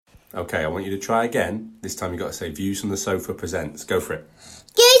Okay, I want you to try again. This time you've got to say Views from the Sofa presents. Go for it.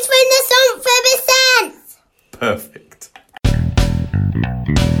 Views from the Sofa presents. Perfect.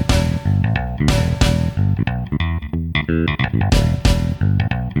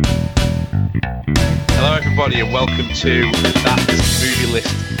 Hello everybody and welcome to That Movie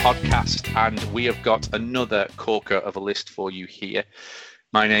List podcast, and we have got another corker of a list for you here.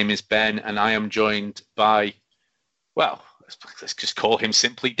 My name is Ben and I am joined by, well, let's just call him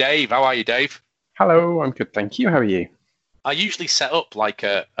simply Dave. How are you, Dave? Hello, I'm good, thank you. How are you? I usually set up like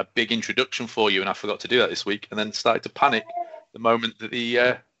a big introduction for you, and I forgot to do that this week, and then started to panic the moment that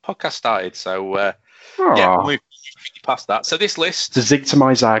the podcast started. So, yeah, we'll move past that. So this list... The zig to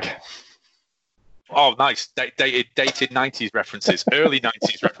my zag. Oh, nice. Dated 90s references, early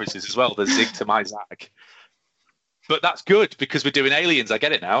 90s references as well, the zig to my zag. But that's good, because we're doing aliens. I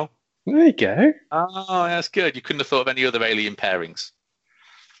get it now. There you go. Oh, that's good. You couldn't have thought of any other alien pairings.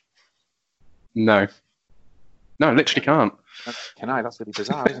 No, literally can't. Can I? That's really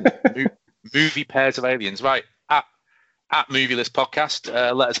bizarre, isn't it? Movie pairs of aliens. Right. At Movie List Podcast,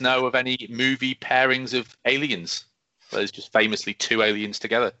 let us know of any movie pairings of aliens. There's just famously two aliens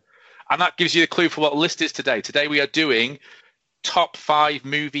together. And that gives you a clue for what the list is today. Today we are doing top 5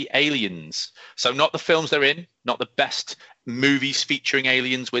 movie aliens. So not the films they're in, not the best movies featuring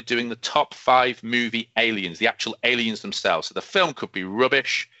aliens. We're doing the top 5 movie aliens, the actual aliens themselves. So the film could be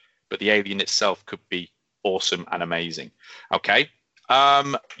rubbish, but the alien itself could be awesome and amazing. Okay.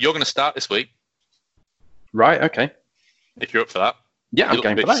 You're going to start this week. Right, okay. If you're up for that. Yeah, I'm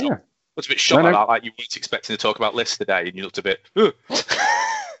going for that, yeah. I was a bit shocked about that, like you weren't expecting to talk about lists today, and you looked a bit...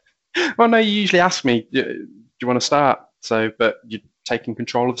 Well, no, you usually ask me, do you want to start? So, but you're taking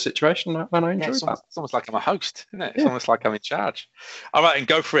control of the situation, and I enjoy that. It's almost like I'm a host, isn't it? It's almost like I'm in charge. All right, and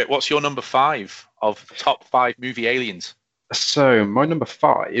go for it. What's your number 5 of top 5 movie aliens? So, my number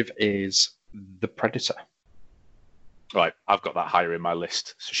 5 is The Predator. Right, I've got that higher in my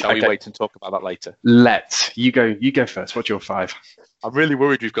list. So shall we wait and talk about that later? You go first. What's your 5? I'm really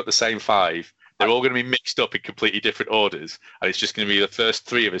worried we've got the same 5. They're all going to be mixed up in completely different orders, and it's just going to be the first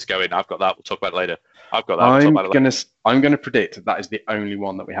 3 of us going, I've got that, we'll talk about it later. I've got that, we'll talk about it later. I'm going to predict that is the only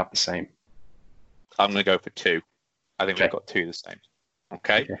one that we have the same. I'm going to go for 2. I think we've got 2 the same.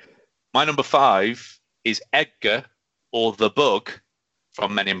 Okay. My number 5 is Edgar, or the Bug,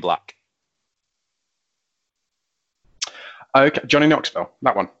 from Men in Black. Okay, Johnny Knoxville,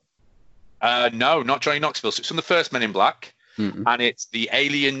 that one. No, not Johnny Knoxville. So it's from the first Men in Black. Mm-mm. And it's the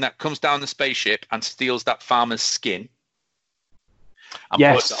alien that comes down the spaceship and steals that farmer's skin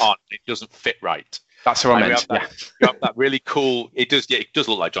and puts it on. It doesn't fit right. That's what I meant. You have that really cool. It does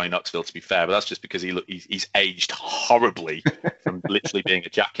look like Johnny Knoxville, to be fair, but that's just because he's aged horribly from literally being a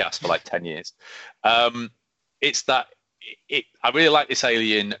jackass for like 10 years. It's that. I really like this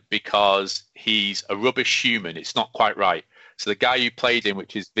alien because he's a rubbish human. It's not quite right. So the guy who played him,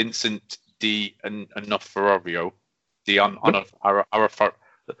 which is Vincent D'Onofrio. He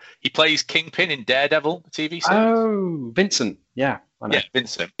plays Kingpin in Daredevil, the TV series. Oh, Vincent. Yeah, I know. Yeah,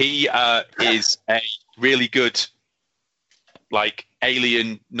 Vincent. He is a really good, like,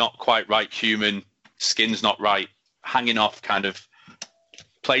 alien, not quite right human, skin's not right, hanging off kind of,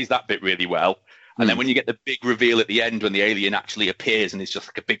 plays that bit really well. And then when you get the big reveal at the end when the alien actually appears and it's just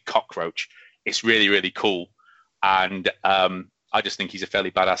like a big cockroach, it's really, really cool. And I just think he's a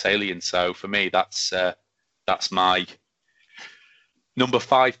fairly badass alien. So for me, that's my number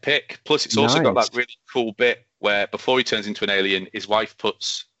 5 pick. Plus, it's also got that really cool bit where before he turns into an alien, his wife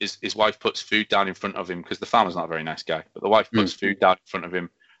puts food down in front of him, because the farmer's not a very nice guy, but the wife puts food down in front of him,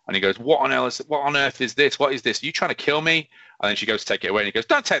 and he goes, "What on earth is this? What is this? Are you trying to kill me?" And then she goes to take it away, and he goes,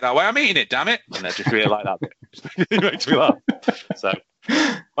 "Don't take that away. I'm eating it, damn it!" And I just really like that bit. It makes me laugh. So,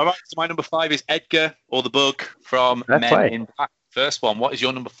 all right. So my number 5 is Edgar, or the Bug, from Men in Black. First one. What is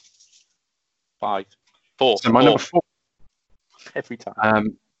your number 5? 4. So my number 4. Every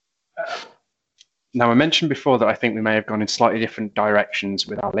time. Now, I mentioned before that I think we may have gone in slightly different directions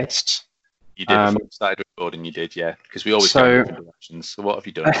with our lists. You did before we started recording, you did, yeah. Because we always go in different directions. So what have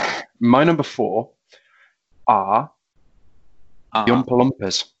you done? My number 4 are the Oompa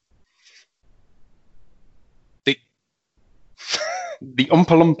Loompas. The Oompa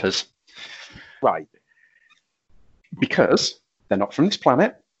Loompas. Right. Because they're not from this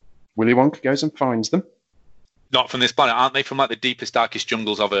planet. Willy Wonka goes and finds them. Not from this planet. Aren't they from like the deepest, darkest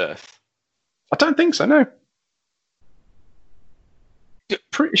jungles of Earth? I don't think so, no.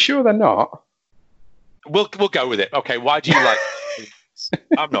 Pretty sure they're not. We'll go with it. Okay, why do you like...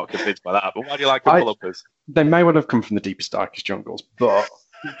 I'm not convinced by that, but why do you like Oompa Loompas? They may well have come from the deepest, darkest jungles, but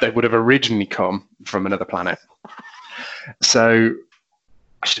they would have originally come from another planet. So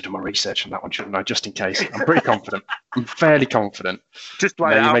I should have done my research on that one, shouldn't I? Just in case. I'm pretty confident. I'm fairly confident. Just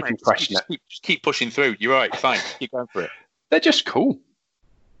like Now that, you make mate. me question it. Just keep pushing through. You're right. Fine. Keep going for it. They're just cool.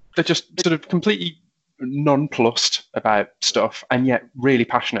 They're just sort of completely nonplussed about stuff and yet really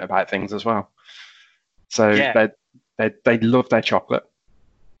passionate about things as well. So Yeah. they love their chocolate.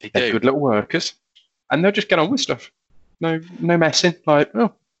 They They're do. good little workers, and they'll just get on with stuff. No messing. Like,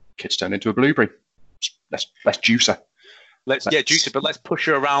 oh, kid's turned into a blueberry. Let's juice her. Let's juice it, but let's push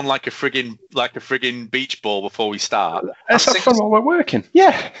her around like a friggin' beach ball before we start. Let's have fun while we're working.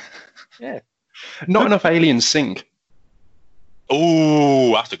 Yeah. Yeah. Not enough aliens sing.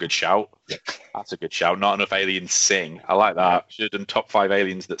 Oh, that's a good shout. That's a good shout. Not enough aliens sing. I like that. Should have done top 5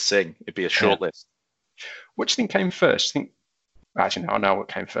 aliens that sing. It'd be a short list. What do you think came first? Actually, no, I know what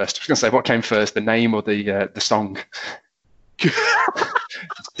came first. I was going to say, what came first, the name or the song?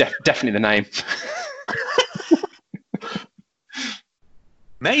 Definitely the name.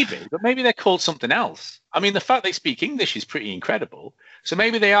 Maybe, but maybe they're called something else. I mean, the fact they speak English is pretty incredible. So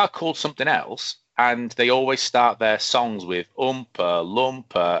maybe they are called something else, and they always start their songs with Oompa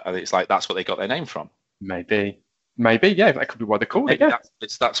Loompa, and it's like that's what they got their name from. Maybe, yeah, that could be why they called it. Maybe Yeah,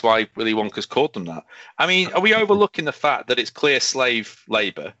 that's why Willy Wonka's called them that. I mean, are we overlooking the fact that it's clear slave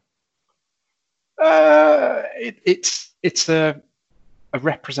labour? it's a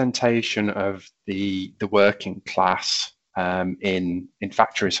representation of the working class in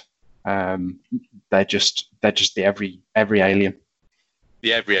factories. They're just the every alien.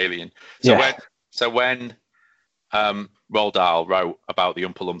 The every alien. Yeah. When Roald Dahl wrote about the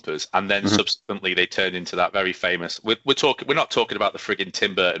Oompa Loompas, and then subsequently they turned into that very famous. We're not talking about the friggin'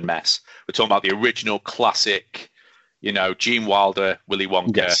 Tim Burton mess. We're talking about the original classic, Gene Wilder, Willy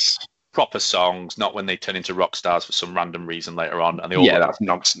Wonka, Yes. proper songs. Not when they turn into rock stars for some random reason later on, and they all That's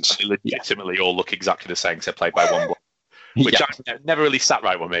nonsense. they legitimately all look exactly the same, except played by one bloke. Which never really sat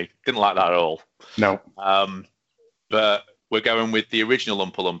right with me. Didn't like that at all. No. But we're going with the original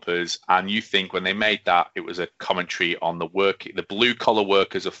Oompa Loompas, and you think when they made that, it was a commentary on the blue collar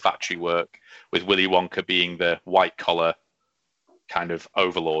workers of factory work, with Willy Wonka being the white collar kind of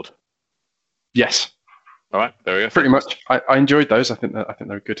overlord. Yes. All right, there we go. Pretty much. I enjoyed those. I think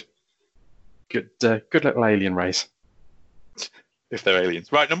they're good little alien race. If they're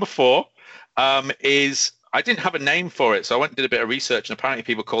aliens, right? Number 4 is. I didn't have a name for it, so I went and did a bit of research, and apparently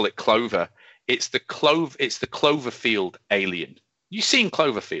people call it Clover. It's the Cloverfield alien. You seen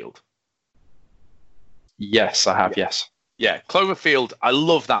Cloverfield? Yes, I have. Yes. Yeah, Cloverfield. I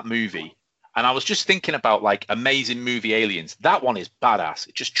love that movie, and I was just thinking about like amazing movie aliens. That one is badass.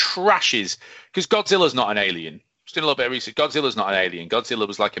 It just trashes because Godzilla's not an alien. Just doing a little bit of research. Godzilla's not an alien. Godzilla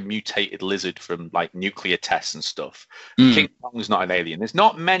was like a mutated lizard from like nuclear tests and stuff. King Kong's not an alien. There's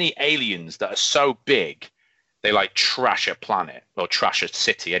not many aliens that are so big they like trash a planet or trash a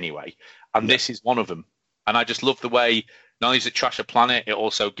city anyway. And this is one of them. And I just love the way not only does it trash a planet, it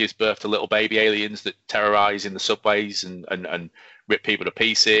also gives birth to little baby aliens that terrorize in the subways and rip people to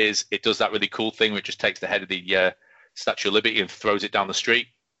pieces. It does that really cool thing where it just takes the head of the Statue of Liberty and throws it down the street.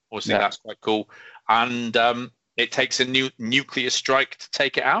 I always think that's quite cool. And it takes a new nuclear strike to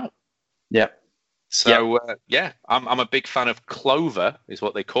take it out. Yeah. So, I'm a big fan of Clover, is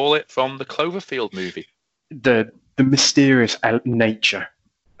what they call it, from the Cloverfield movie. The mysterious nature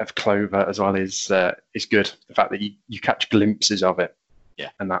of Clover as well is good. The fact that you catch glimpses of it,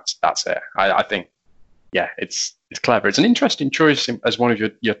 and that's it. I think, it's clever. It's an interesting choice as one of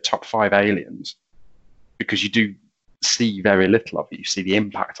your top 5 aliens because you do see very little of it. You see the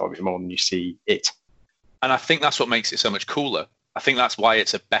impact of it more than you see it. And I think that's what makes it so much cooler. I think that's why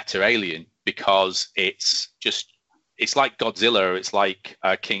it's a better alien because it's like Godzilla. It's like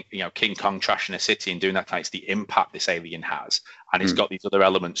King Kong trashing a city and doing that. It's the impact this alien has, and it's got these other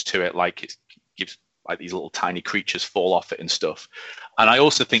elements to it, like it gives like these little tiny creatures fall off it and stuff. And I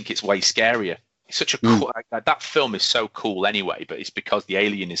also think it's way scarier. It's such a cool. That film is so cool anyway, but it's because the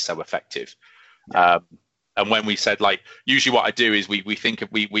alien is so effective. And when we said like, usually what I do is we think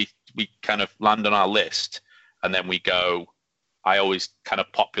of we kind of land on our list, and then we go. I always kind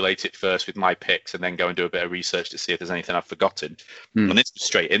of populate it first with my picks and then go and do a bit of research to see if there's anything I've forgotten. And this was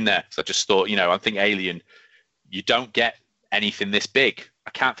straight in there. So I just thought, I think Alien, you don't get anything this big. I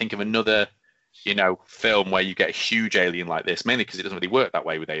can't think of another, film where you get a huge alien like this, mainly because it doesn't really work that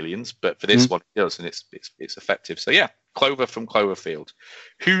way with aliens. But for this one, it does, and it's effective. So yeah, Clover from Cloverfield.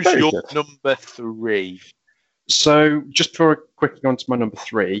 Who's Very your good. number 3? So just before quickly on to my number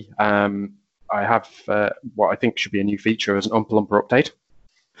 3, I have what I think should be a new feature as an Oompa Loompa update.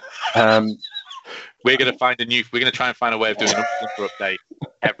 We're going to try and find a way of doing an Oompa Loompa update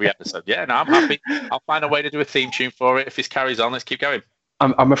every episode. Yeah, no, I'm happy. I'll find a way to do a theme tune for it. If this carries on, let's keep going.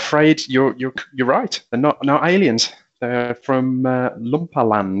 I'm afraid you're right. They're not aliens. They're from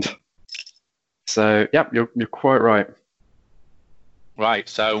Lumpaland. So yeah, you're quite right. Right.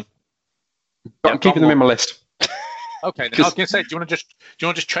 So But I'm keeping them in my list. okay. Then I was going to say, do you want to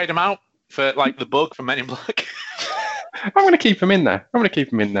just trade them out for like the bug from Men in Black? I'm going to keep them in there.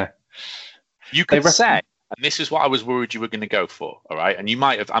 You could say, and this is what I was worried you were going to go for. All right, and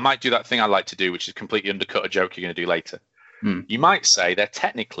I might do that thing I like to do, which is completely undercut a joke you're going to do later. You might say they're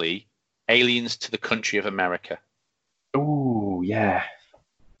technically aliens to the country of America. Oh, yeah.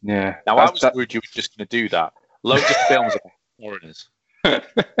 Yeah. Now, I was worried you were just going to do that. Loads of films about foreigners.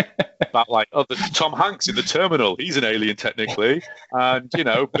 About like, Tom Hanks in The Terminal, he's an alien technically. And,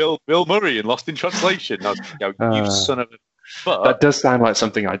 Bill Murray in Lost in Translation. I was, you son of a... But, that does sound like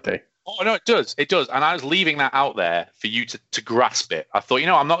something I'd do. Oh, no, it does. It does. And I was leaving that out there for you to grasp it. I thought,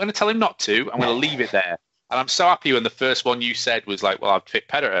 I'm not going to tell him not to. I'm going to leave it there. And I'm so happy when the first one you said was like, well, I'd pick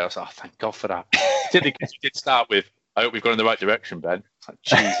Predator. I was like, oh, thank God for that. Particularly because you did start with, I hope we've gone in the right direction, Ben.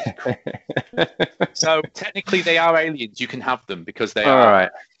 Like, so technically they are aliens. You can have them because they are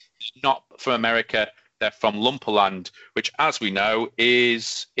not from America. They're from Lumpaland, which, as we know,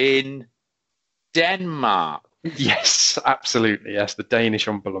 is in Denmark. Yes, absolutely. Yes, the Danish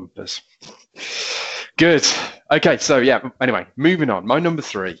Oompa Loompas. Good. Okay, so yeah, anyway, moving on. My number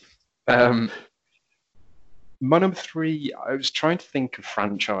three, I was trying to think of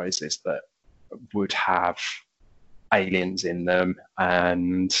franchises that would have aliens in them,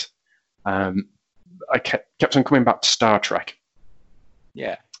 and I kept on coming back to Star Trek.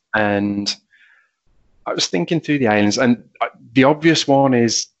 Yeah. And I was thinking through the aliens, and the obvious one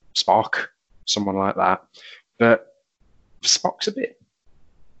is Spock, someone like that. But Spock's a bit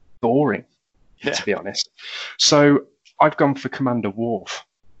boring, to be honest. So I've gone for Commander Worf.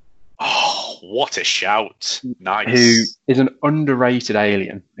 Oh, what a shout. Nice. Who is an underrated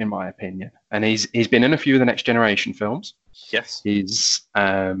alien, in my opinion. And he's been in a few of the Next Generation films. Yes. He's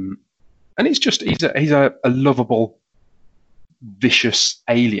a lovable, vicious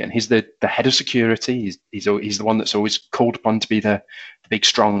alien. He's the head of security. He's the one that's always called upon to be the big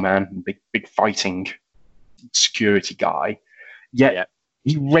strong man, big fighting security guy. Yet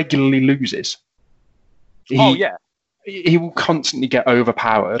he regularly loses. He will constantly get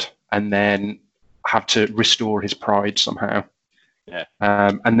overpowered and then have to restore his pride somehow. Yeah.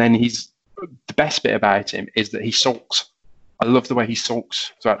 And then the best bit about him is that he sulks. I love the way he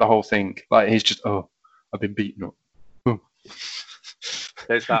sulks throughout the whole thing. Like, he's just, I've been beaten up. Oh.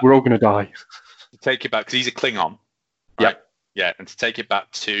 There's that. We're all going to die. To take it back, because he's a Klingon. Right? Yeah, and to take it back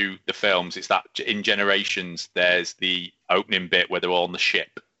to the films, it's that in Generations, there's the opening bit where they're all on the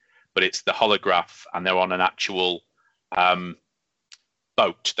ship, but it's the holograph, and they're on an actual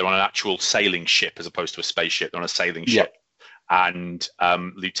boat. They're on an actual sailing ship as opposed to a spaceship. They're on a sailing ship. And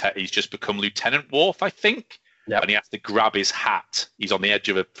he's just become Lieutenant Worf, I think. And he has to grab his hat. He's on the edge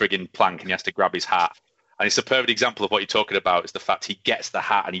of a frigging plank, and he has to grab his hat. And it's a perfect example of what you're talking about, is the fact he gets the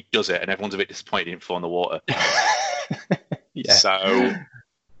hat and he does it, and everyone's a bit disappointed he didn't fall in the water. So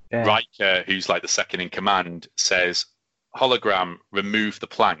Riker, who's like the second in command, says, hologram, remove the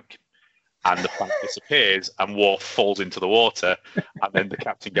plank. And the plank disappears, and Worf falls into the water. And then the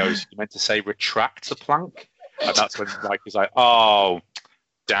captain goes, you meant to say retract the plank? And that's when Riker's like, oh,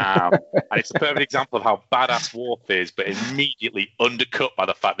 damn. And it's a perfect example of how badass Worf is, but immediately undercut by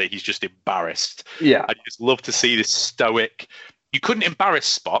the fact that he's just embarrassed. Yeah. I just love to see this stoic. You couldn't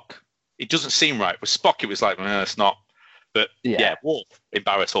embarrass Spock. It doesn't seem right. With Spock, it was like, no, it's not. But Worf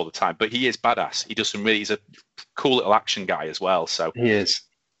embarrassed all the time. But he is badass. He's a cool little action guy as well. So he is.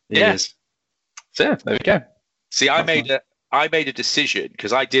 He is. So yeah, there we go. See, I made a decision,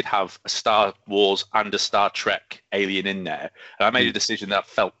 because I did have a Star Wars and a Star Trek alien in there, and I made a decision that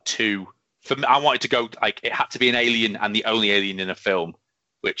felt too. For me, I wanted to go like it had to be an alien and the only alien in a film,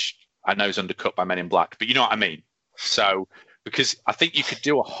 which I know is undercut by Men in Black, but you know what I mean. So because I think you could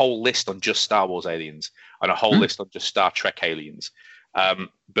do a whole list on just Star Wars aliens and a whole list on just Star Trek aliens,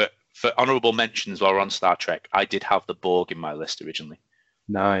 but for honourable mentions while we're on Star Trek, I did have the Borg in my list originally.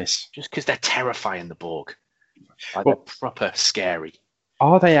 Nice. Just because they're terrifying, the Borg. They're proper scary.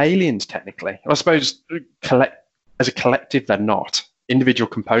 Are they aliens technically? I suppose as a collective, they're not. Individual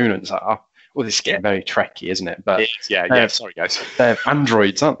components are. Well, this is getting very Trekky, isn't it? But sorry, guys. They're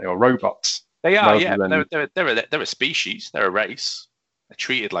androids, aren't they, or robots? They are. Yeah, they're a species. They're a race. They're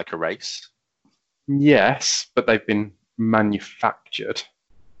treated like a race. Yes, but they've been manufactured.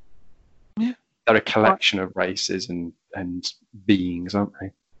 Yeah, they're a collection of races and beings, aren't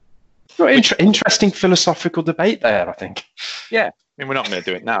they? Interesting philosophical debate there, I think. Yeah, I mean, we're not going to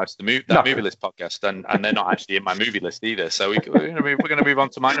do it now. It's the movie list podcast, and they're not actually in my movie list either. So we're going to move on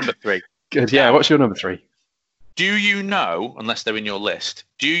to my number 3. Good. Yeah. What's your number 3? Do you know, unless they're in your list,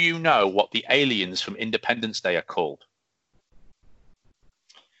 do you know what the aliens from Independence Day are called?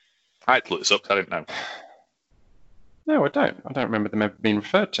 I had to look this up 'cause I didn't know. No, I don't. I don't remember them ever being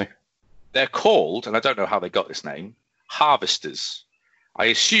referred to. They're called, and I don't know how they got this name, harvesters. I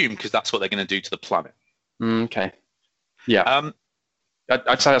assume because that's what they're going to do to the planet. Okay. Yeah.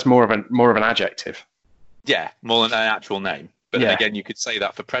 I'd say that's more of an adjective. Yeah, more than an actual name. But then again, you could say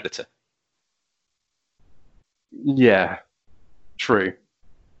that for Predator. Yeah. True.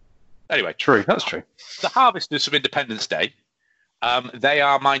 Anyway. True. That's true. The harvesters from Independence Day, they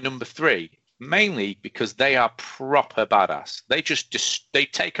are my number 3. Mainly because they are proper badass. They they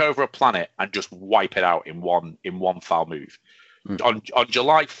take over a planet and just wipe it out in one foul move. On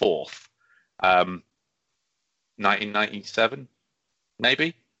July 4th, 1997,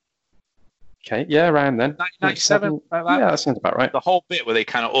 maybe. Okay, yeah, around then. 1997, like that. Yeah, that sounds about right. The whole bit where they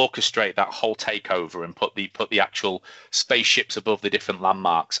kind of orchestrate that whole takeover and put the actual spaceships above the different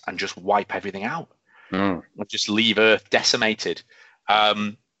landmarks and just wipe everything out. And just leave Earth decimated.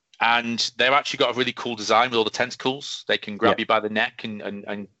 And they've actually got a really cool design with all the tentacles. They can grab you by the neck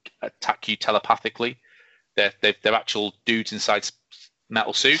and attack you telepathically. They're actual dudes inside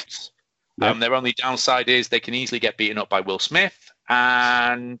metal suits. Yep. Their only downside is they can easily get beaten up by Will Smith,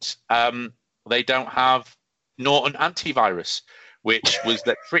 and they don't have Norton antivirus, which was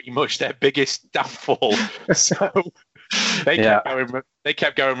pretty much their biggest downfall. So they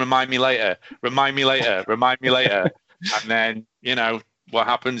kept going, remind me later, remind me later, remind me later. And then, what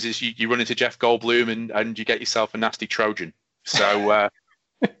happens is you run into Jeff Goldblum and you get yourself a nasty Trojan. So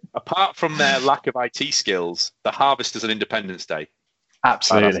apart from their lack of IT skills, the harvesters on Independence Day.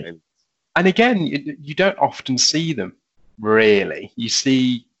 Absolutely. And again, you don't often see them, really. You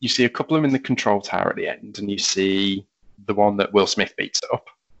see a couple of them in the control tower at the end, and you see the one that Will Smith beats up.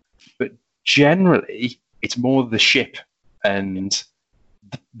 But generally, it's more the ship and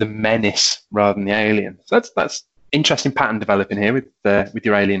the menace rather than the alien. So that's interesting pattern developing here with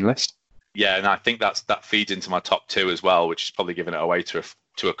your alien list. Yeah, and I think that feeds into my top 2 as well, which is probably giving it away to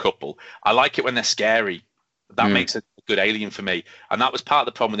a couple. I like it when they're scary. That makes a good alien for me. And that was part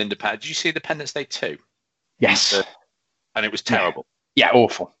of the problem with Independence. Did you see Independence Day 2? Yes. And it was terrible. Yeah,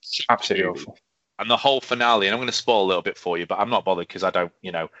 awful. Absolutely awful. And the whole finale, and I'm going to spoil a little bit for you, but I'm not bothered because I don't,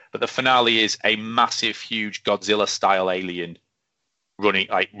 but the finale is a massive, huge Godzilla-style alien running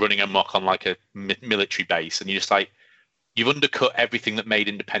amok on like a military base, and you're just like, you've undercut everything that made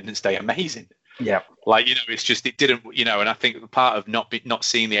Independence Day amazing. Yeah. It's just, it didn't, and I think part of not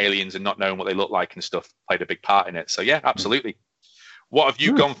seeing the aliens and not knowing what they look like and stuff played a big part in it. So yeah, absolutely. What have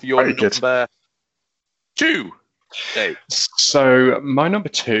you gone for your number 2, Dave? So my number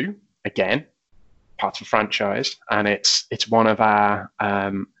 2, again, part of a franchise, and it's one of our,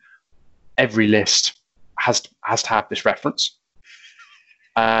 every list has to have this reference.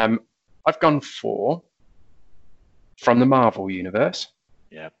 I've gone for, from the Marvel universe,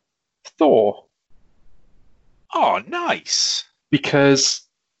 Thor. Oh, nice. Because,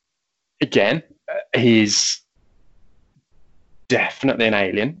 again, he's definitely an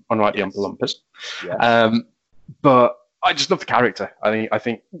alien, unlike the Oompa Loompas. Yeah. But I just love the character. I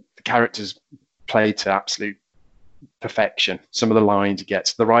think the character's played to absolute perfection. Some of the lines he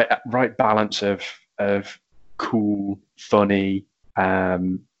gets, the right balance of cool, funny.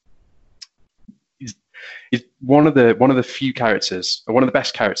 He's one of the few characters, or one of the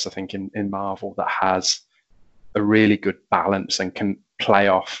best characters, I think, in Marvel that has a really good balance and can play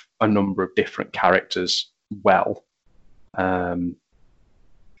off a number of different characters well,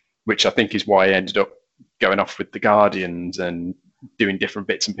 which I think is why he ended up going off with the Guardians and doing different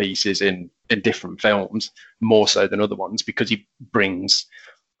bits and pieces in different films, more so than other ones, because he brings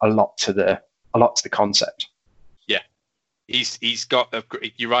a lot to the concept. Yeah, he's got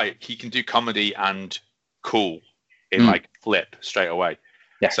you're right. He can do comedy and cool in like flip straight away.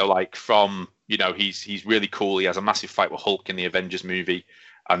 Yeah. So like from he's really cool. He has a massive fight with Hulk in the Avengers movie,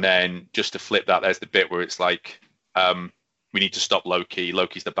 and then just to flip that, there's the bit where it's like we need to stop Loki.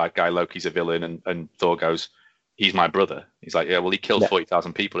 Loki's the bad guy. Loki's a villain, and Thor goes, he's my brother. He's like, yeah, well, he killed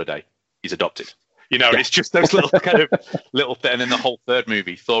 40,000 people a day. He's adopted. It's just those little kind of little thing. And then the whole third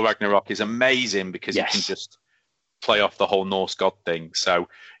movie, Thor Ragnarok, is amazing because he can just play off the whole Norse god thing. So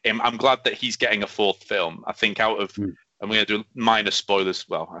I'm glad that he's getting a 4th film. I think out of, I'm going to do minor spoilers.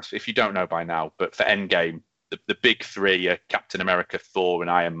 Well, if you don't know by now, but for Endgame, the big 3 are Captain America, Thor, and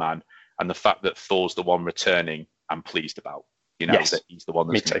Iron Man. And the fact that Thor's the one returning, I'm pleased about. That he's the one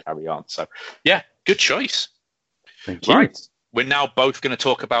that's going to carry on. So yeah, good choice. Thank you. Right. we're now both going to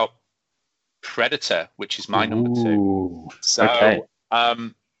talk about Predator, which is my number 2. So, okay.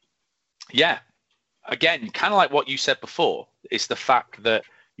 Yeah, again, kind of like what you said before, it's the fact that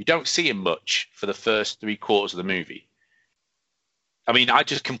you don't see him much for the first 3/4 of the movie. I mean, I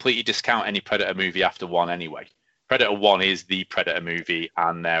just completely discount any Predator movie after 1 anyway. Predator 1 is the Predator movie,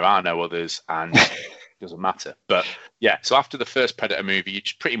 and there are no others, and it doesn't matter. But yeah, so after the first Predator movie, you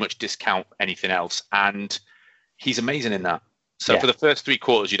just pretty much discount anything else, and he's amazing in that. So for the first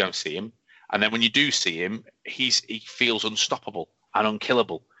 3/4, you don't see him, and then when you do see him, he feels unstoppable and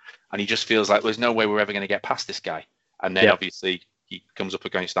unkillable, and he just feels like there's no way we're ever going to get past this guy. And then obviously he comes up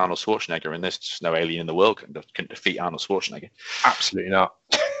against Arnold Schwarzenegger, and there's just no alien in the world can defeat Arnold Schwarzenegger. Absolutely not.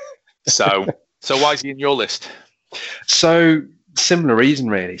 So why is he in your list? So similar reason,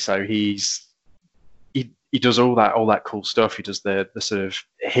 really. So he does all that cool stuff. He does the sort of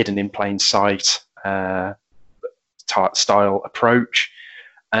hidden in plain sight style approach,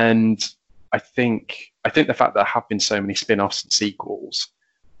 and I think the fact that there have been so many spin-offs and sequels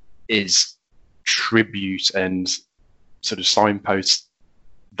is tribute and sort of signposts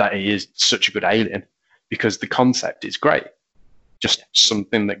that he is such a good alien, because the concept is great. Just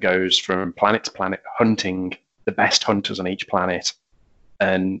something that goes from planet to planet, hunting the best hunters on each planet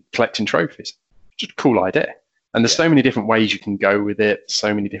and collecting trophies. Just a cool idea. And there's so many different ways you can go with it.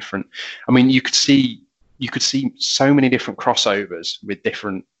 So many different. I mean, you could see so many different crossovers with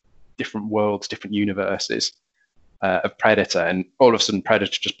different worlds, different universes of Predator, and all of a sudden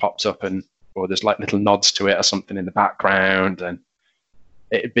Predator just pops up, or there's like little nods to it or something in the background, and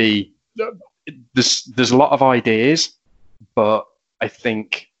it'd be there's a lot of ideas, but I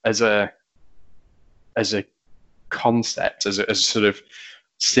think as a concept, as a sort of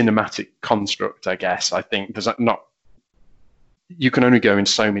cinematic construct, I guess, I think there's not, you can only go in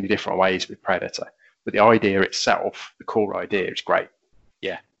so many different ways with Predator, but the idea itself, the core idea, is great.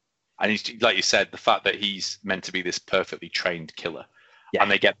 Yeah. And he's, like you said, the fact that he's meant to be this perfectly trained killer, and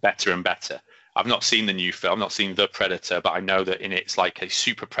they get better and better. I've not seen the new film, I've not seen The Predator, but I know that in it's like a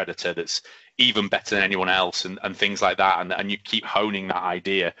super predator that's even better than anyone else, and things like that. And you keep honing that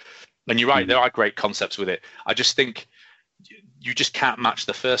idea. And you're right, there are great concepts with it. I just think you just can't match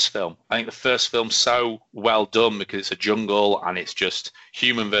the first film. I think the first film's so well done because it's a jungle and it's just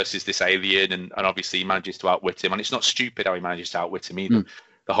human versus this alien, and obviously he manages to outwit him. And it's not stupid how he manages to outwit him either.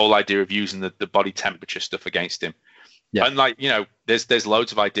 The whole idea of using the body temperature stuff against him. Yeah. And like, you know, there's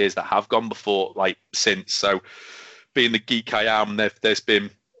loads of ideas that have gone before, like since. So being the geek I am, there's been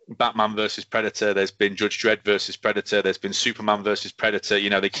Batman versus Predator, there's been Judge Dredd versus Predator, there's been Superman versus Predator. You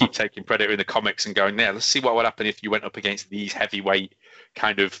know, they keep taking Predator in the comics and going, let's see what would happen if you went up against these heavyweight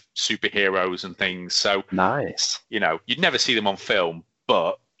kind of superheroes and things. So nice. You know, you'd never see them on film,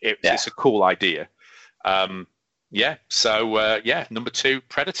 but it's a cool idea. So number 2,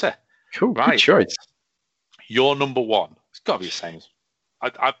 Predator. Cool, right. Good choice. Your number 1. It's got to be the same.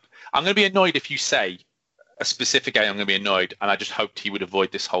 I'm going to be annoyed if you say a specific alien. I'm going to be annoyed, and I just hoped he would avoid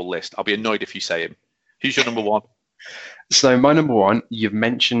this whole list. I'll be annoyed if you say him. Who's your number 1? So my number 1, you've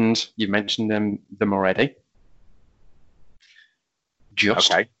mentioned them already.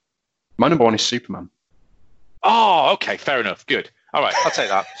 Okay. My number 1 is Superman. Oh, okay, fair enough. Good. All right, I'll take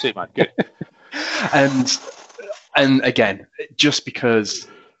that. Superman. Good. And again, just because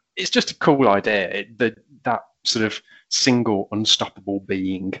it's just a cool idea, that sort of single unstoppable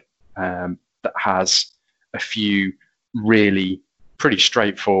being that has a few really pretty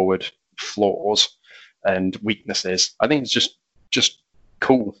straightforward flaws and weaknesses. I think it's just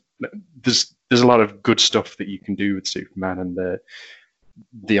cool. There's a lot of good stuff that you can do with Superman, and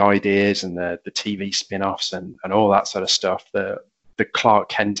the ideas and the TV spin-offs and all that sort of stuff. The Clark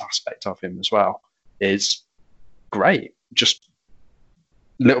Kent aspect of him as well is great. Just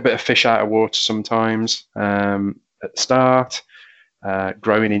a little bit of fish out of water sometimes at the start,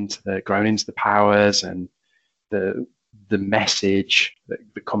 growing into the powers and the message that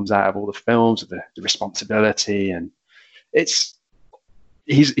comes out of all the films, the responsibility, and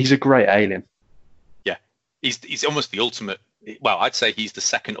he's a great alien. Yeah, he's almost the ultimate. Well, I'd say he's the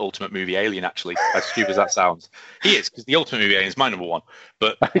second ultimate movie alien, actually, as stupid as that sounds. He is, because the ultimate movie alien is my number 1.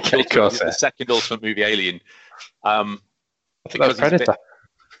 But the second ultimate movie alien. I think because Predator.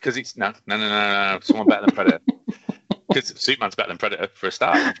 Because he's no. Someone better than Predator. Because Superman's better than Predator for a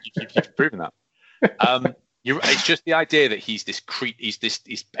start. You've proven that. It's just the idea that he's this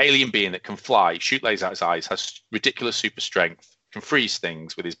alien being that can fly, shoot lasers out his eyes, has ridiculous super strength, can freeze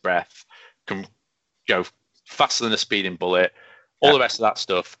things with his breath, can go faster than a speeding bullet, all the rest of that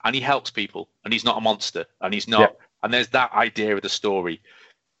stuff, and he helps people, and he's not a monster, and he's not. And there's that idea of the story,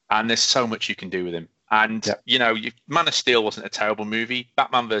 and there's so much you can do with him. And, Man of Steel wasn't a terrible movie.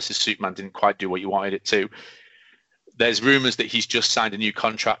 Batman versus Superman didn't quite do what you wanted it to. There's rumors that he's just signed a new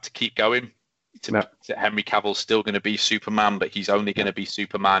contract to keep going. Henry Cavill's still going to be Superman, but he's only going to be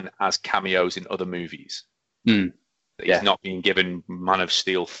Superman as cameos in other movies. He's not being given Man of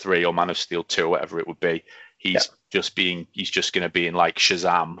Steel 3 or Man of Steel 2 or whatever it would be. He's just going to be in like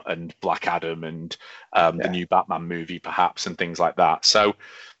Shazam and Black Adam and the new Batman movie perhaps and things like that. So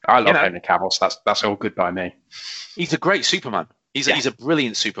I love Henry Cavill, so that's all good by me. He's a great Superman. He's a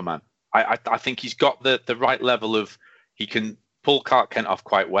brilliant Superman. I think he's got the right level of, he can pull Clark Kent off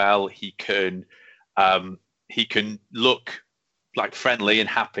quite well. He can look like friendly and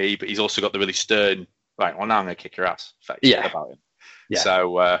happy, but he's also got the really stern, right, well, now I'm going to kick your ass face about him. Yeah.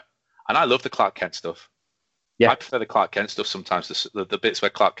 So, and I love the Clark Kent stuff. Yeah. I prefer the Clark Kent stuff sometimes, the bits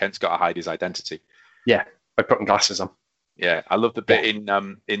where Clark Kent's got to hide his identity. Yeah, by putting glasses on. Yeah, I love the bit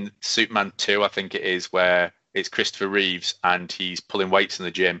in Superman 2, I think it is, where it's Christopher Reeves and he's pulling weights in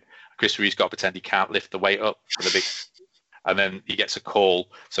the gym. Christopher Reeves got to pretend he can't lift the weight up for the big... And then he gets a call,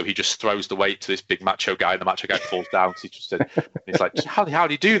 so he just throws the weight to this big macho guy, and the macho guy falls down. So he's like, how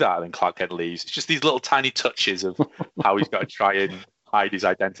do you do that? And then Clark Kent leaves. It's just these little tiny touches of how he's got to try and hide his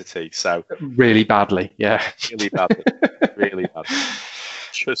identity. So really badly, yeah. Really badly.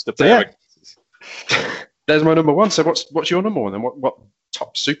 Just a pair of glasses. There's my number one. So what's your number one then? What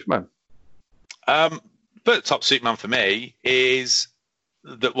top Superman? But top Superman for me is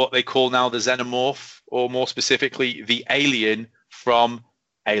that what they call now the Xenomorph, or more specifically, the alien from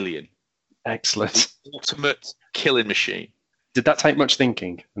Alien. Excellent. The ultimate killing machine. Did that take much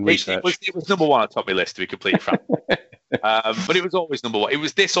thinking and research? It was number one on top of my list, to be completely frank. But it was always number one. It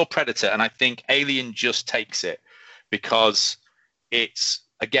was this or Predator, and I think Alien just takes it because it's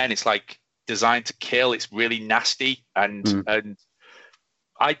like designed to kill. It's really nasty, and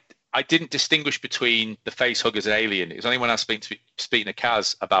I didn't distinguish between the face huggers and Alien. It was only when I was speaking to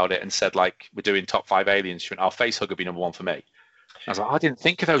Kaz about it and said, like, we're doing top 5 aliens. She went, our face hugger be number one for me. I was like, I didn't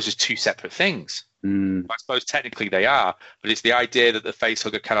think of those as two separate things. I suppose technically they are, but it's the idea that the face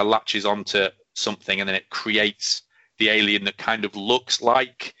hugger kind of latches onto something and then it creates the alien that kind of looks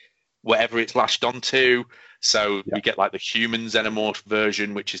like whatever it's lashed onto. So you get like the human xenomorph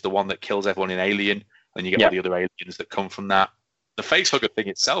version, which is the one that kills everyone in Alien. And you get all the other aliens that come from that. The facehugger thing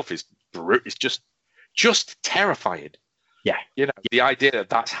itself is just terrifying. Yeah. The idea that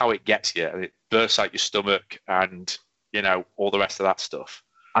that's how it gets you, and it bursts out your stomach, and all the rest of that stuff.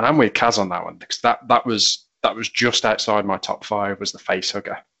 And I'm with Kaz on that one, because that was just outside my top 5 was the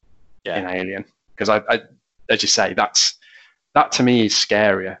facehugger in Alien. Because I, as you say, that to me is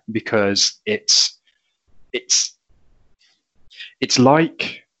scarier because it's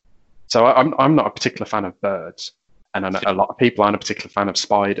like, so I'm not a particular fan of birds. And I know a lot of people aren't a particular fan of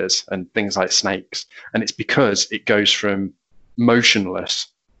spiders and things like snakes. And it's because it goes from motionless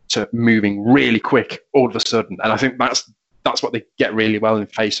to moving really quick all of a sudden. And I think that's what they get really well in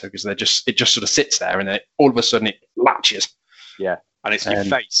facehuggers. It just sort of sits there, and then all of a sudden it latches. Yeah, and it's your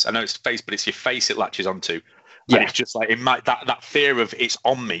face. I know it's face, but it's your face it latches onto. And it's just like that fear of it's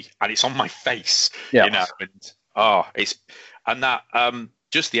on me and it's on my face. Yeah.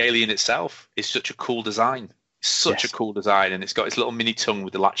 Just the alien itself is such a cool design. Such a cool design, and it's got its little mini tongue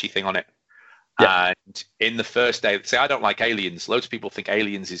with the latchy thing on it. Yeah. And in the first day, I don't like Aliens. Loads of people think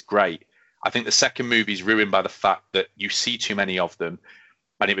Aliens is great. I think the second movie is ruined by the fact that you see too many of them,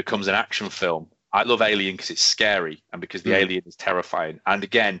 and it becomes an action film. I love Alien because it's scary and because the alien is terrifying. And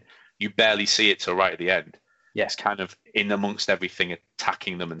again, you barely see it till right at the end. Yeah, it's kind of in amongst everything,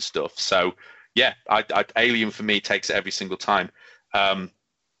 attacking them and stuff. So yeah, Alien for me takes it every single time.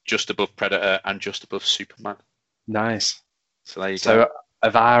 Just above Predator and just above Superman. Nice. So there you go.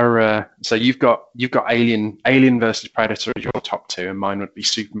 So you've got Alien versus Predator as your top 2, and mine would be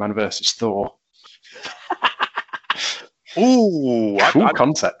Superman versus Thor. Ooh, cool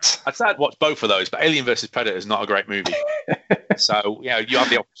concept. I'd say I'd watch both of those, but Alien versus Predator is not a great movie. So you have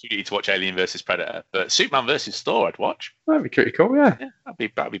the opportunity to watch Alien versus Predator, but Superman versus Thor, I'd watch. That'd be pretty cool. Yeah,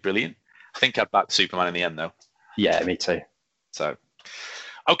 that'd be brilliant. I think I'd back Superman in the end, though. Yeah, me too. So.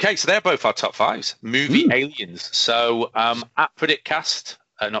 Okay, so they're both our top 5s. Movie Aliens. So at PredictCast,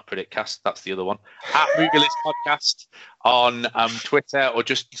 not PredictCast, that's the other one. At Movie List Podcast on Twitter, or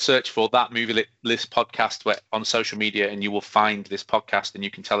just search for that Movie List Podcast on social media, and you will find this podcast, and you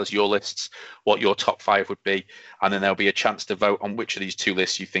can tell us your lists, what your top 5 would be, and then there'll be a chance to vote on which of these 2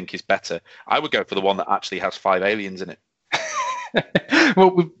 lists you think is better. I would go for the one that actually has 5 aliens in it.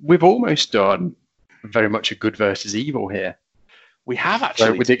 Well, we've almost done very much a good versus evil here. We have actually.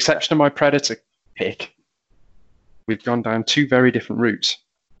 So with the exception of my Predator pick, we've gone down 2 very different routes.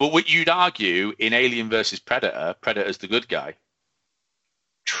 But what you'd argue in Alien versus Predator, Predator's the good guy.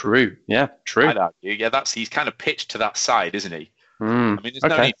 True. Yeah, true. I'd argue. Yeah, he's kind of pitched to that side, isn't he? Mm, I mean, there's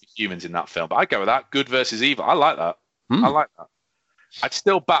no need for humans in that film, but I'd go with that. Good versus evil. I like that. I like that. I'd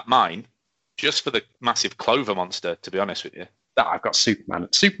still bat mine just for the massive Clover monster, to be honest with you. I've got Superman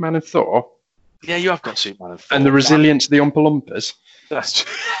and Thor. Yeah, you have got Superman and Thor. And the resilience of the Oompa Loompas. That's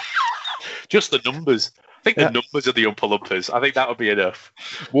just the numbers. I think the numbers of the Oompa Loompas. I think that would be enough.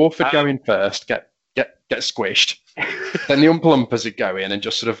 Warford go in first, get squished. Then the Oompa Loompas would go in and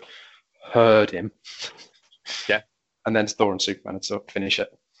just sort of herd him. Yeah. And then Thor and Superman would sort of finish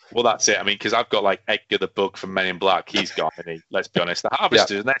it. Well, that's it. I mean, because I've got like Edgar the Bug from Men in Black. He's gone, and let's be honest. The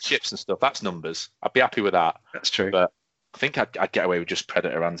Harvesters and their ships and stuff, that's numbers. I'd be happy with that. That's true. But I think I'd get away with just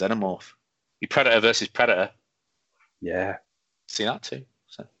Predator and Xenomorph. Be Predator versus Predator. Yeah. See that too.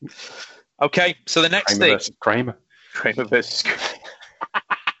 So. Okay, so the next Kramer thing. versus Kramer. Kramer versus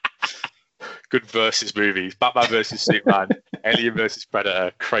Good versus movies. Batman versus Superman. Alien versus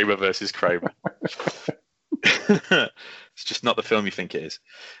Predator. Kramer versus Kramer. It's just not the film you think it is.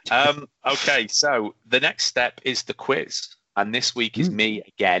 Okay, so the next step is the quiz. And this week is me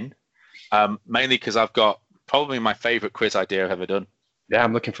again. Mainly because I've got probably my favourite quiz idea I've ever done. Yeah,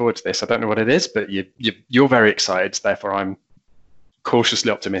 I'm looking forward to this. I don't know what it is, but you're very excited. Therefore, I'm cautiously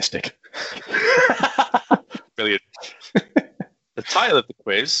optimistic. Brilliant. The title of the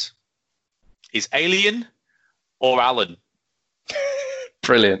quiz is Alien or Alan.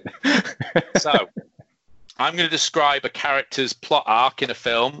 Brilliant. So, I'm going to describe a character's plot arc in a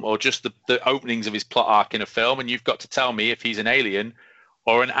film, or just the openings of his plot arc in a film, and you've got to tell me if he's an alien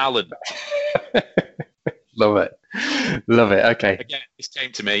or an Alan. Love it. Love it. Okay. Again, this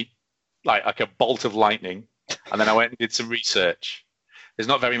came to me like a bolt of lightning, and then I went and did some research. There's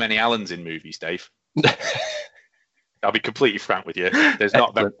not very many Allens in movies, Dave. I'll be completely frank with you. There's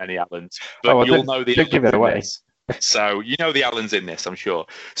not very many Allens, but you'll know the Allens give it away. So you know the Allens in this, I'm sure.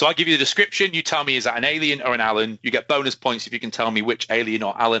 So I'll give you the description. You tell me, is that an alien or an Allen? You get bonus points if you can tell me which alien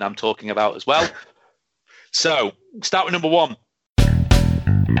or Allen I'm talking about as well. So start with number one.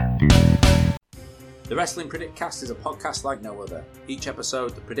 The Wrestling Predict Cast is a podcast like no other. Each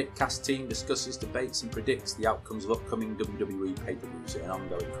episode, the Predict Cast team discusses, debates and predicts the outcomes of upcoming WWE pay-per-views in an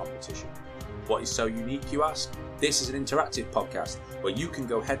ongoing competition. What is so unique, you ask? This is an interactive podcast where you can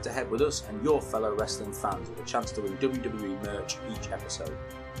go head-to-head with us and your fellow wrestling fans with a chance to win WWE merch each episode.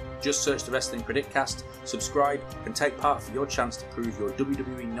 Just search the Wrestling Predict Cast, subscribe and take part for your chance to prove your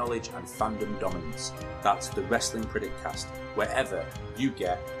WWE knowledge and fandom dominance. That's the Wrestling Predict Cast, wherever you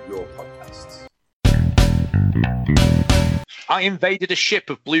get your podcasts. I invaded a ship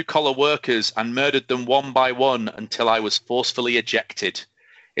of blue-collar workers and murdered them one by one until I was forcefully ejected.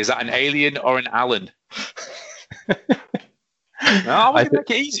 Is that an alien or an Allen? No, I want to make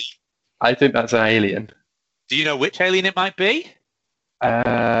it easy. I think that's an alien. Do you know which alien it might be?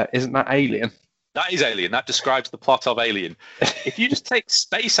 Isn't that Alien? That is Alien. That describes the plot of Alien. If you just take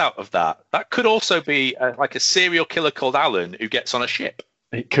space out of that, that could also be like a serial killer called Alan who gets on a ship.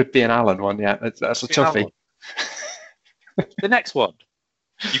 It could be an Allen one, yeah. That's a toughie. The next one.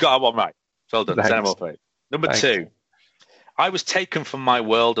 You got that one right. Well done. Thanks. Number two. I was taken from my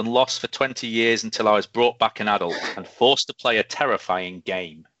world and lost for 20 years until I was brought back an adult and forced to play a terrifying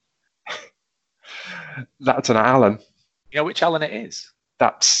game. That's an Allen. You know which Alan it is?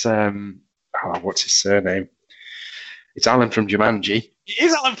 That's, what's his surname? It's Alan from Jumanji. It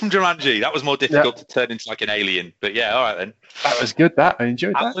is Alan from Jumanji. That was more difficult to turn into like an alien. But yeah, all right then. That was good, that. I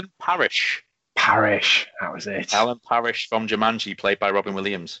enjoyed that. Alan Parrish. Parrish. That was it. Alan Parrish from Jumanji, played by Robin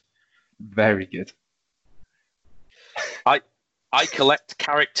Williams. Very good. I collect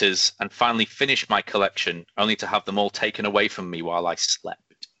characters and finally finish my collection, only to have them all taken away from me while I slept.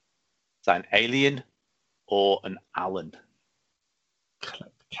 Is that an alien or an Allen?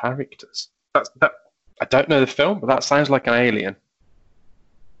 Collect characters. That. I don't know the film, but that sounds like an alien.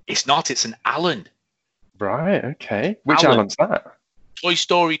 It's not. It's an Allen. Right. Okay. Which Allen's that? Toy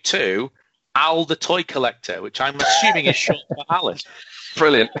Story 2, Al the Toy Collector, which I'm assuming is short for Alan.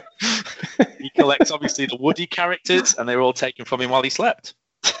 Brilliant. He collects, obviously, the Woody characters, and they were all taken from him while he slept.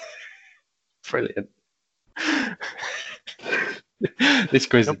 Brilliant. This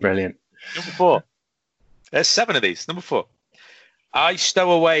quiz is brilliant. Number 4. There's 7 of these. Number 4. I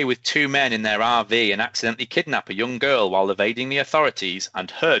stow away with 2 men in their RV and accidentally kidnap a young girl while evading the authorities and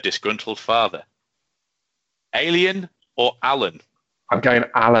her disgruntled father. Alien or Allen? I'm going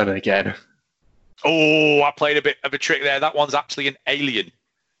Allen again. Oh, I played a bit of a trick there. That one's actually an alien.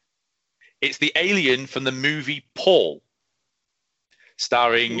 It's the alien from the movie Paul.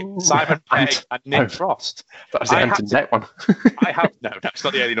 starring Simon Pegg and Nick Frost. That was the Ant and Dec one. No, it's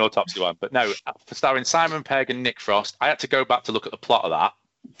not the Alien Autopsy one, but no, for starring Simon Pegg and Nick Frost, I had to go back to look at the plot of that.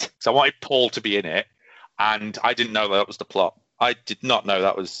 So I wanted Paul to be in it, and I didn't know that was the plot. I did not know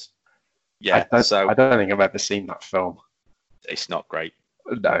that was. Yeah, I don't think I've ever seen that film. It's not great.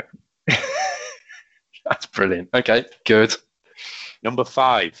 No. That's brilliant. Okay, good. Number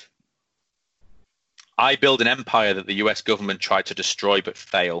 5. I build an empire that the US government tried to destroy but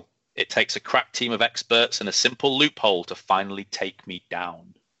fail. It takes a crack team of experts and a simple loophole to finally take me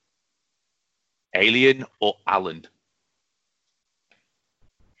down. Alien or Alan?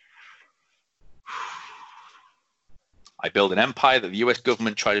 I build an empire that the US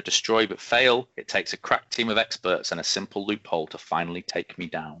government tried to destroy but fail. It takes a crack team of experts and a simple loophole to finally take me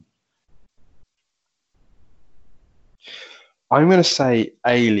down. I'm going to say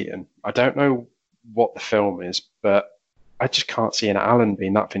Alien. I don't know what the film is, but I just can't see an Alan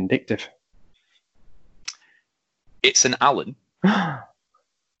being that vindictive. It's an Alan, I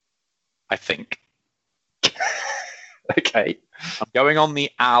think. Okay. I'm going on the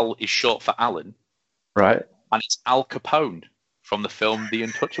Al is short for Alan. Right. And it's Al Capone from the film The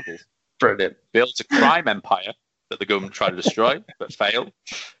Untouchables. Brilliant. Builds a crime empire that the government tried to destroy but failed.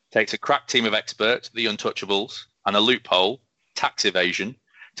 Takes a crack team of experts, The Untouchables, and a loophole, tax evasion,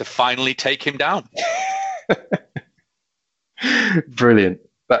 to finally take him down. Brilliant.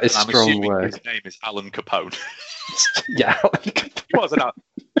 That is I'm strong assuming word. his name is Alan Capone. Yeah. He wasn't Al.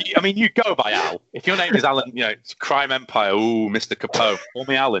 I mean, you go by Al. If your name is Alan, it's Crime Empire. Ooh, Mr. Capone. Call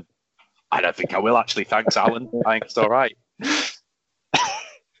me Alan. I don't think I will actually. Thanks, Alan. I think it's all right.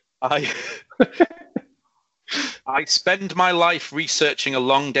 I spend my life researching a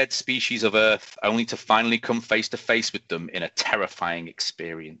long-dead species of Earth, only to finally come face-to-face with them in a terrifying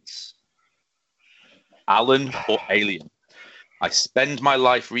experience. Alan or Alien? I spend my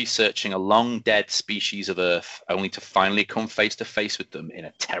life researching a long-dead species of Earth, only to finally come face-to-face with them in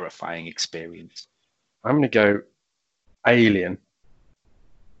a terrifying experience. I'm going to go Alien.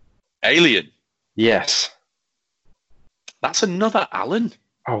 Alien? Yes. That's another Alan.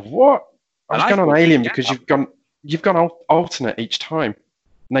 Oh, what? And I've gone I on thought Alien you'd get because you've gone alternate each time.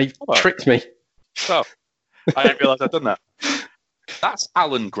 And they've tricked me. So, I didn't realise I'd done that. That's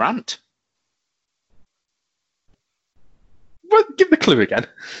Alan Grant. What? Give the clue again.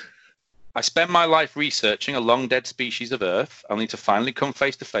 I spend my life researching a long-dead species of Earth, only to finally come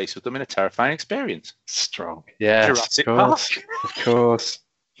face-to-face with them in a terrifying experience. Strong. Yes, Jurassic of course. Park. Of course.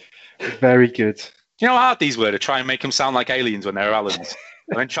 Very good. Do you know how hard these were to try and make them sound like aliens when they're Allens?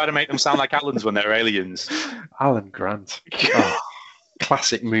 And then try to make them sound like Allens when they're aliens. Alan Grant. Oh,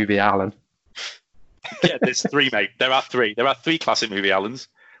 classic movie Alan. Yeah, there's 3, mate. There are 3. There are 3 classic movie Allens.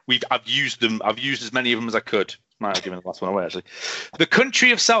 I've used them. I've used as many of them as I could. Might have given the last one away, actually. The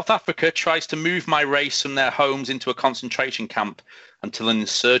country of South Africa tries to move my race from their homes into a concentration camp until an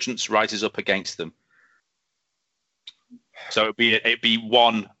insurgent rises up against them. So it'd be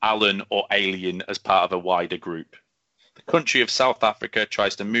one Alan or Alien as part of a wider group. The country of South Africa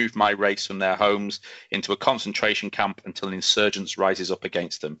tries to move my race from their homes into a concentration camp until an insurgent rises up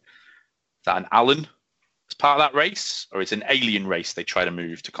against them. Is that an Alan as part of that race, or is it an alien race they try to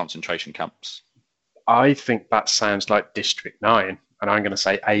move to concentration camps? I think that sounds like District 9, and I'm going to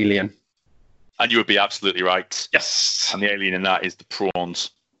say Alien. And you would be absolutely right. Yes. And the alien in that is the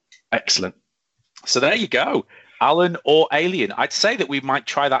prawns. Excellent. So there you go. Alan or Alien. I'd say that we might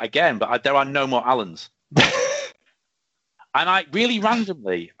try that again, but there are no more Allens. And I really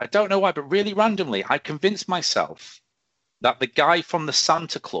randomly, I don't know why, but really randomly, I convinced myself that the guy from the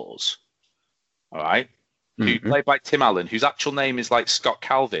Santa Claus, all right, who played by Tim Allen, whose actual name is like Scott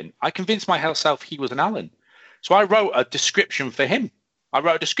Calvin, I convinced myself he was an Allen. So I wrote a description for him. I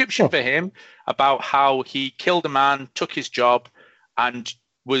wrote a description for him about how he killed a man, took his job, and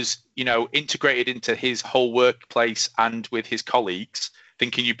was, integrated into his whole workplace and with his colleagues,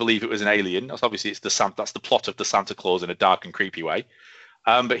 thinking you believe it was an alien. That's the plot of the Santa Claus in a dark and creepy way.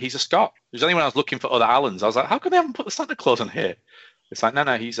 But he's a Scot. There's only when I was looking for other Allens, I was like, how come they haven't put the Santa Claus on here? It's like,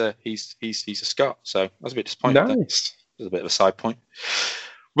 no, he's a Scot. So I was a bit disappointed. Nice. There's a bit of a side point.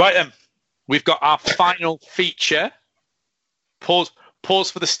 Right then, we've got our final feature. Pause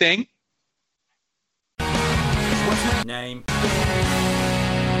for the sting. What's my name?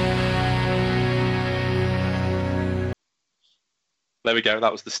 There we go.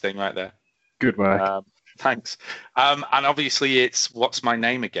 That was the sting right there. Good work. Thanks. And obviously it's What's My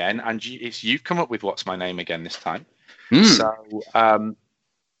Name Again, and you've come up with What's My Name Again this time. So,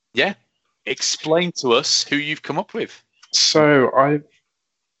 explain to us who you've come up with. So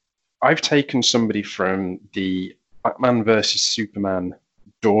I've taken somebody from the Batman versus Superman: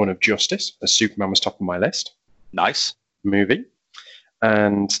 Dawn of Justice, as Superman was top of my list. Nice. Movie.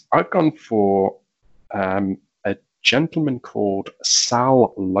 And I've gone for a gentleman called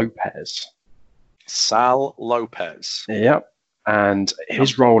Sal Lopez. Sal Lopez. Yep. And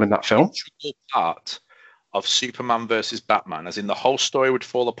his role in that film. Part of Superman versus Batman, as in the whole story would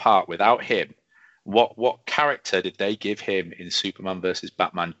fall apart without him. What character did they give him in Superman versus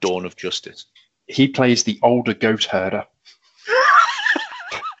Batman: Dawn of Justice? He plays the older goat herder.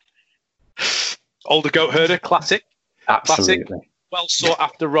 Older goat herder, classic. Absolutely. Classic, well sought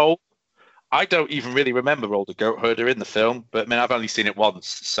after role. I don't even really remember Older Goat Herder in the film, but I mean, I've only seen it once,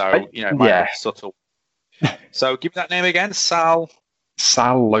 so it might be subtle. So give me that name again, Sal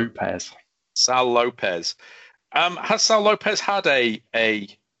Lopez. Sal Lopez. Has Sal Lopez had a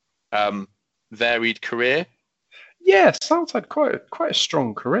varied career? Yeah, Sal's had quite a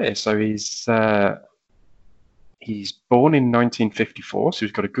strong career. So he's born in 1954, so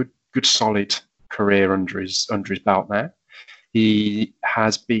he's got a good solid career under his belt now. He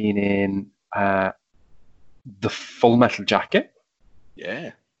has been in the Full Metal Jacket.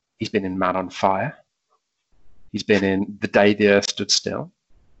 Yeah. He's been in Man on Fire. He's been in The Day the Earth Stood Still,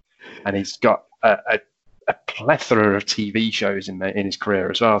 and he's got a plethora of TV shows in his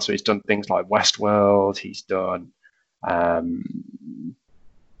career as well. So he's done things like Westworld. He's done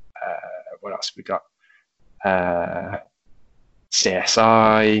what else have we got?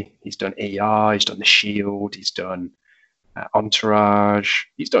 CSI. He's done ER. He's done The Shield. He's done Entourage.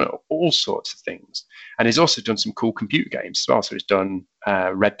 He's done all sorts of things, and he's also done some cool computer games as well. So he's done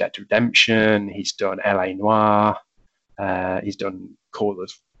Red Dead Redemption. He's done LA Noire. He's done Call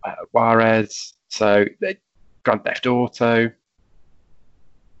of Juarez. So Grand Theft Auto.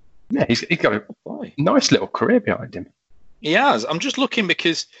 Yeah, he's got a nice little career behind him. He has. I'm just looking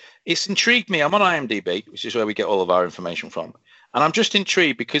because it's intrigued me. I'm on IMDb, which is where we get all of our information from, and I'm just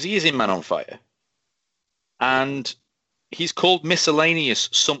intrigued because he is in Man on Fire, and he's called miscellaneous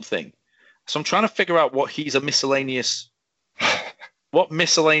something. So I'm trying to figure out what miscellaneous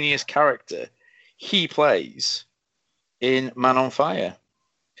character he plays in Man on Fire.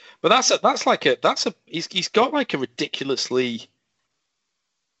 But he's got like a ridiculously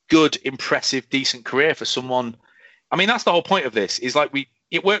good, impressive, decent career for someone. I mean, that's the whole point of this. Is like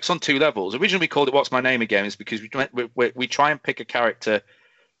it works on two levels. Originally, we called it "What's My Name Again," is because we try and pick a character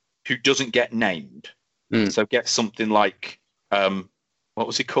who doesn't get named. So get something like what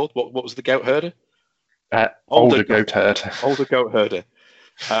was he called? What was the goat herder? Older goat herder. Older goat herder.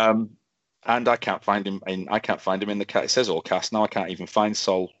 And I can't find him in the cat. It says all cast now. I can't even find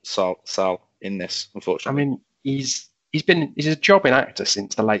Sal in this, unfortunately. I mean, he's a jobbing actor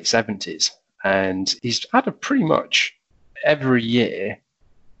since the late 70s, and he's had a pretty much every year.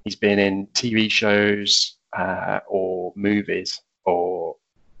 He's been in TV shows or movies or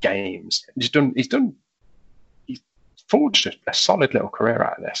games. He's forged a solid little career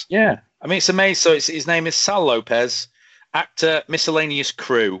out of this. Yeah, I mean, it's amazing. So his name is Sal Lopez. Actor, miscellaneous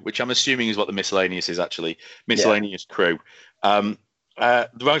crew, which I'm assuming is what the miscellaneous is actually. Miscellaneous crew.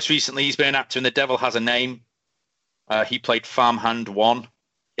 Most recently, he's been an actor in The Devil Has a Name. He played Farmhand 1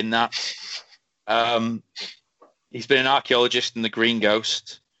 in that. He's been an archaeologist in The Green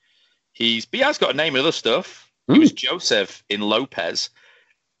Ghost. He has got a name and other stuff. He was Joseph in Lopez,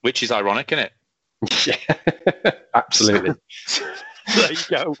 which is ironic, isn't it? Yeah, absolutely. There you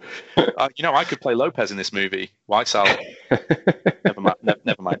go. I could play Lopez in this movie. Why, Sal? Never mind.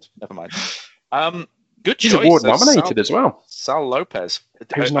 Good choice. He's award nominated as well. Sal Lopez.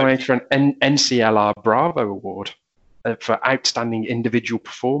 He was nominated for an NCLR Bravo Award for outstanding individual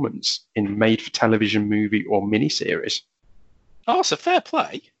performance in made-for-television movie or miniseries. Oh, so fair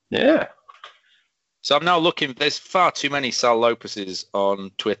play. Yeah. So I'm now looking. There's far too many Sal Lopez's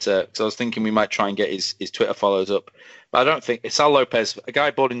on Twitter. So I was thinking we might try and get his Twitter follows up. But I don't think Sal Lopez, a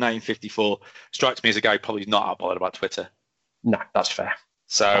guy born in 1954, strikes me as a guy who probably not out bothered about Twitter. No, that's fair.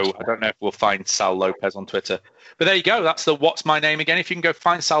 So I don't know if we'll find Sal Lopez on Twitter. But there you go. That's the What's My Name Again. If you can go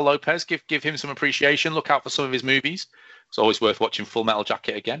find Sal Lopez, give him some appreciation. Look out for some of his movies. It's always worth watching Full Metal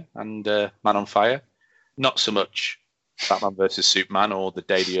Jacket again and Man on Fire. Not so much Batman versus Superman or the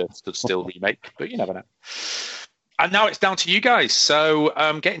Day the Earth Stood Still remake, but you never know. And now it's down to you guys. So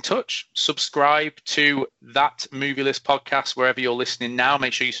get in touch. Subscribe to That Movie List podcast wherever you're listening now.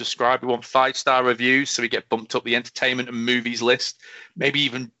 Make sure you subscribe. We want 5-star reviews so we get bumped up the entertainment and movies list. Maybe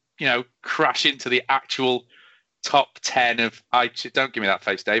even, crash into the actual top 10 of iTunes. Don't give me that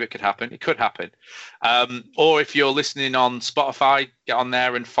face, Dave. It could happen. It could happen. Or if you're listening on Spotify, get on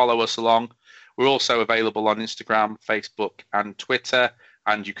there and follow us along. We're also available on Instagram, Facebook, and Twitter.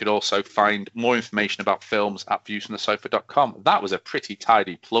 And you could also find more information about films at viewsfromthesofa.com. That was a pretty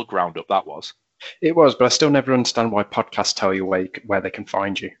tidy plug roundup, that was. It was, but I still never understand why podcasts tell you where they can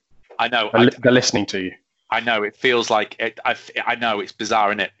find you. I know. They're listening to you. I know. It feels like it. I know it's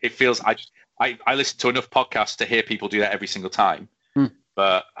bizarre, isn't it? It feels. I listen to enough podcasts to hear people do that every single time.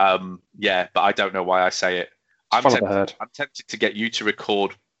 But but I don't know why I say it. I'm tempted to get you to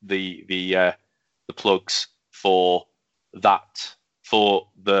record the plugs for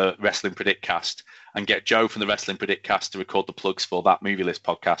the Wrestling Predict cast, and get Joe from the Wrestling Predict cast to record the plugs for that Movie List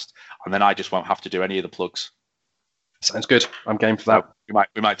podcast, and then I just won't have to do any of the plugs. Sounds good. I'm game for that. So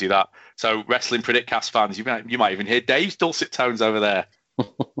we might do that. So Wrestling Predict cast fans, you might even hear Dave's dulcet tones over there.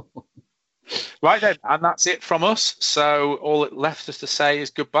 Right then, and that's it from us. So all it left us to say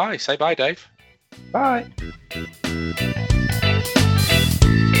is goodbye. Say bye, Dave. Bye.